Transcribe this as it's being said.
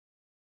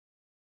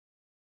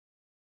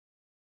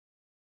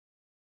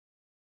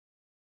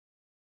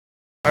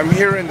I'm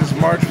here in this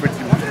march for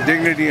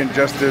dignity and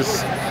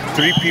justice.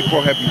 3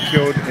 people have been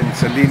killed in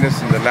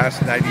Salinas in the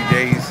last 90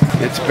 days.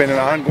 It's been an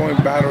ongoing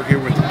battle here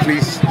with the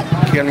police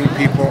killing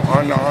people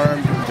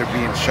unarmed. They're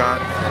being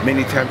shot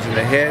many times in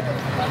the head.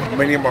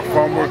 Many of them are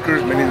farm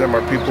workers, many of them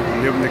are people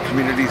who live in the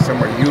community,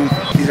 some are youth.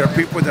 These are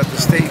people that the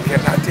state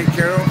cannot take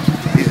care of.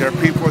 These are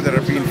people that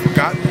are being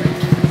forgotten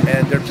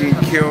and they're being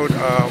killed,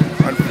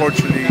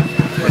 unfortunately,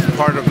 as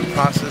part of the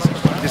process.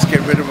 Just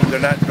get rid of them, they're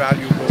not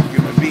valuable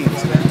human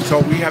beings. So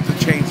we have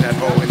to change that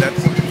whole, and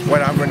that's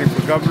why I'm running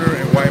for governor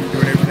and why I'm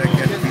doing everything I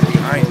can to be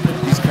behind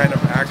these kind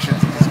of actions,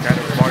 these kind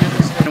of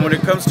marches. And when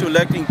it comes to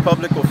electing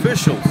public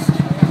officials,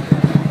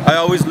 I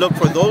always look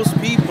for those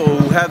people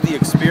who have the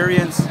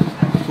experience,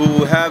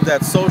 who have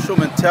that social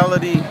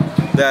mentality,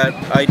 that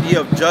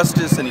idea of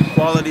justice and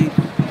equality,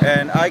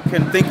 and I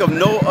can think of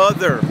no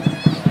other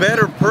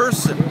better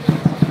person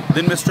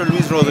than Mr.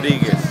 Luis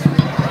Rodriguez.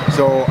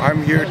 So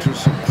I'm here to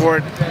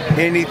support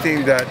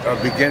anything that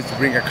begins to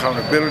bring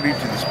accountability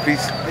to this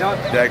police,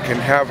 that can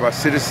have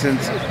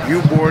citizens'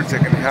 view boards, that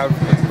can have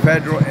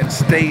federal and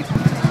state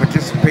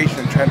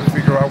participation, trying to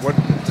figure out what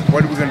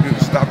are we going to do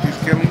to stop these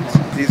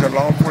killings. These are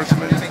law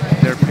enforcement.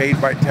 They're paid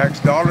by tax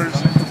dollars.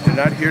 They're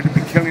not here to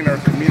be killing our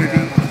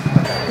community.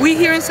 We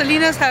here in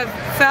Salinas have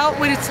felt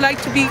what it's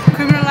like to be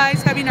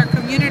criminalized, having our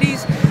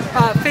communities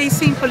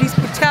facing police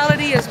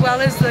brutality, as well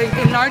as the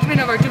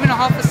enlargement of our juvenile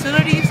hall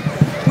facilities.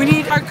 We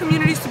need our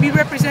communities to be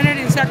represented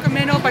in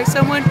Sacramento by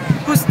someone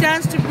who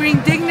stands to bring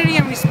dignity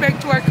and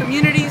respect to our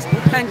communities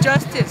and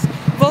justice.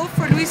 Vote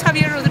for Luis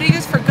Javier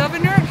Rodriguez for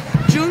governor,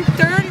 June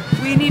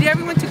 3rd. We need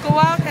everyone to go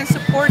out and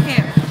support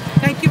him.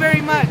 Thank you very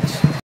much.